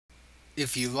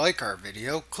If you like our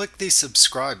video, click the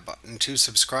subscribe button to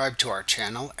subscribe to our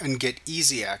channel and get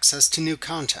easy access to new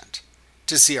content.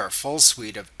 To see our full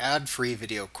suite of ad-free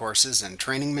video courses and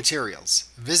training materials,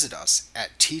 visit us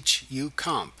at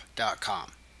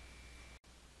teachucomp.com.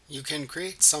 You can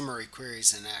create summary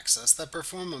queries in Access that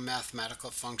perform a mathematical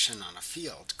function on a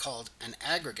field called an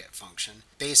aggregate function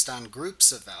based on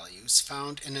groups of values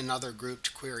found in another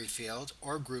grouped query field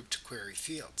or grouped query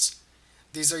fields.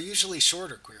 These are usually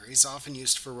shorter queries, often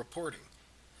used for reporting.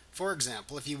 For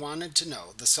example, if you wanted to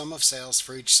know the sum of sales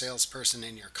for each salesperson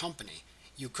in your company,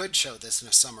 you could show this in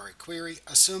a summary query,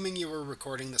 assuming you were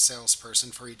recording the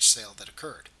salesperson for each sale that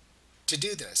occurred. To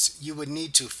do this, you would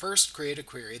need to first create a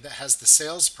query that has the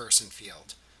salesperson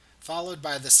field, followed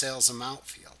by the sales amount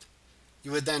field.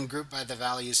 You would then group by the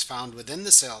values found within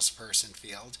the salesperson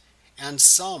field and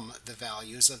sum the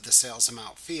values of the sales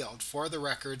amount field for the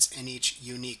records in each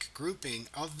unique grouping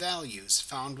of values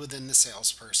found within the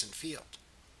salesperson field.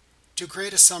 To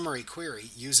create a summary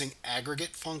query using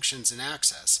aggregate functions in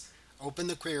Access, open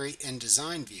the query in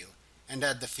Design View and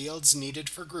add the fields needed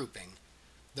for grouping,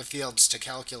 the fields to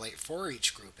calculate for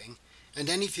each grouping, and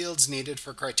any fields needed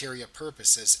for criteria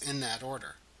purposes in that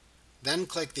order. Then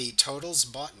click the Totals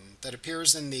button that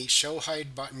appears in the Show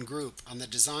Hide Button group on the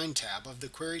Design tab of the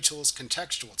Query Tools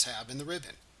Contextual tab in the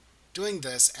ribbon. Doing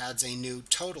this adds a new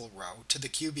Total row to the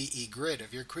QBE grid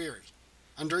of your query.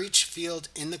 Under each field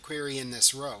in the query in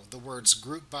this row, the words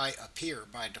Group By appear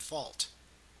by default.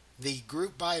 The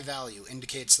Group By value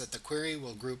indicates that the query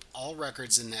will group all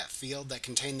records in that field that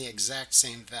contain the exact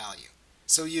same value.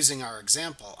 So using our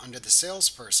example, under the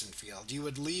Salesperson field, you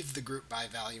would leave the Group By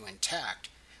value intact,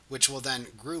 which will then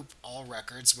group all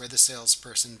records where the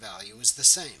salesperson value is the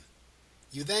same.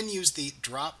 You then use the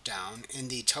drop-down in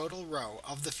the total row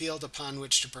of the field upon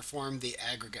which to perform the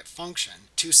aggregate function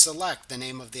to select the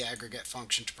name of the aggregate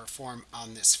function to perform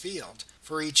on this field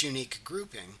for each unique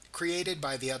grouping created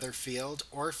by the other field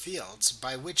or fields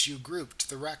by which you grouped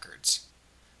the records.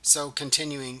 So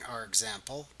continuing our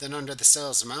example, then under the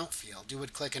sales amount field, you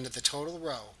would click into the total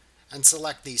row and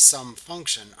select the sum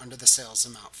function under the sales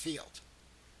amount field.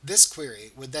 This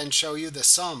query would then show you the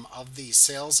sum of the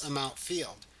sales amount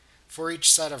field for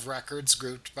each set of records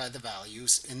grouped by the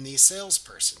values in the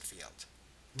salesperson field.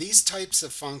 These types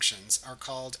of functions are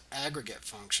called aggregate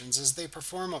functions as they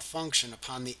perform a function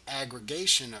upon the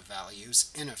aggregation of values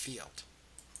in a field.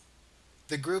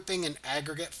 The grouping and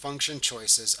aggregate function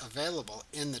choices available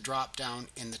in the drop-down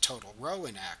in the total row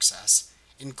in Access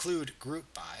include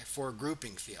Group By for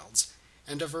grouping fields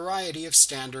and a variety of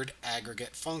standard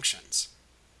aggregate functions.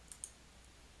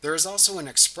 There is also an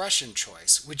expression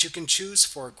choice, which you can choose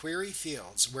for query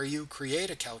fields where you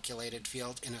create a calculated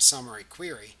field in a summary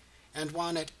query and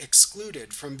want it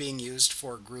excluded from being used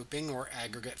for grouping or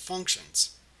aggregate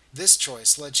functions. This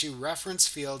choice lets you reference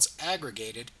fields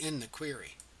aggregated in the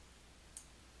query.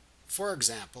 For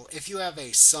example, if you have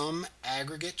a sum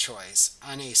aggregate choice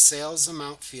on a sales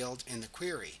amount field in the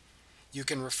query, you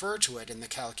can refer to it in the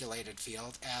calculated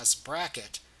field as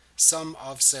bracket sum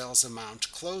of sales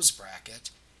amount close bracket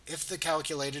if the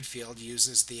calculated field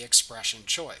uses the expression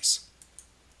choice.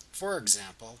 For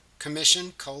example,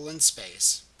 commission :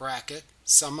 bracket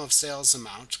sum of sales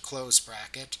amount close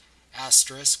bracket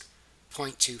asterisk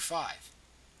 0.25.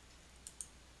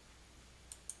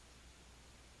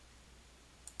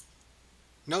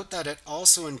 Note that it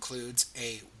also includes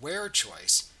a where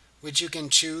choice, which you can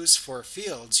choose for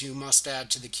fields you must add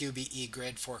to the QBE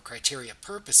grid for criteria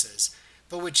purposes,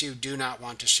 but which you do not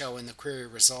want to show in the query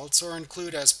results or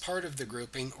include as part of the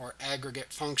grouping or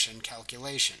aggregate function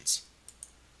calculations.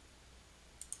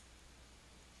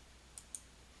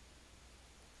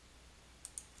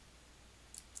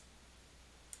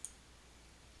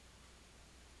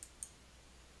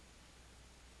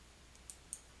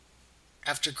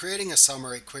 After creating a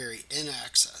summary query in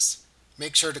Access,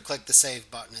 make sure to click the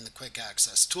Save button in the Quick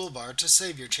Access toolbar to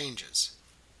save your changes.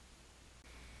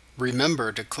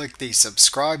 Remember to click the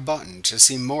subscribe button to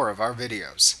see more of our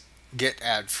videos. Get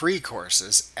ad-free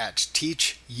courses at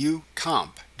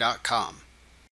teachucomp.com.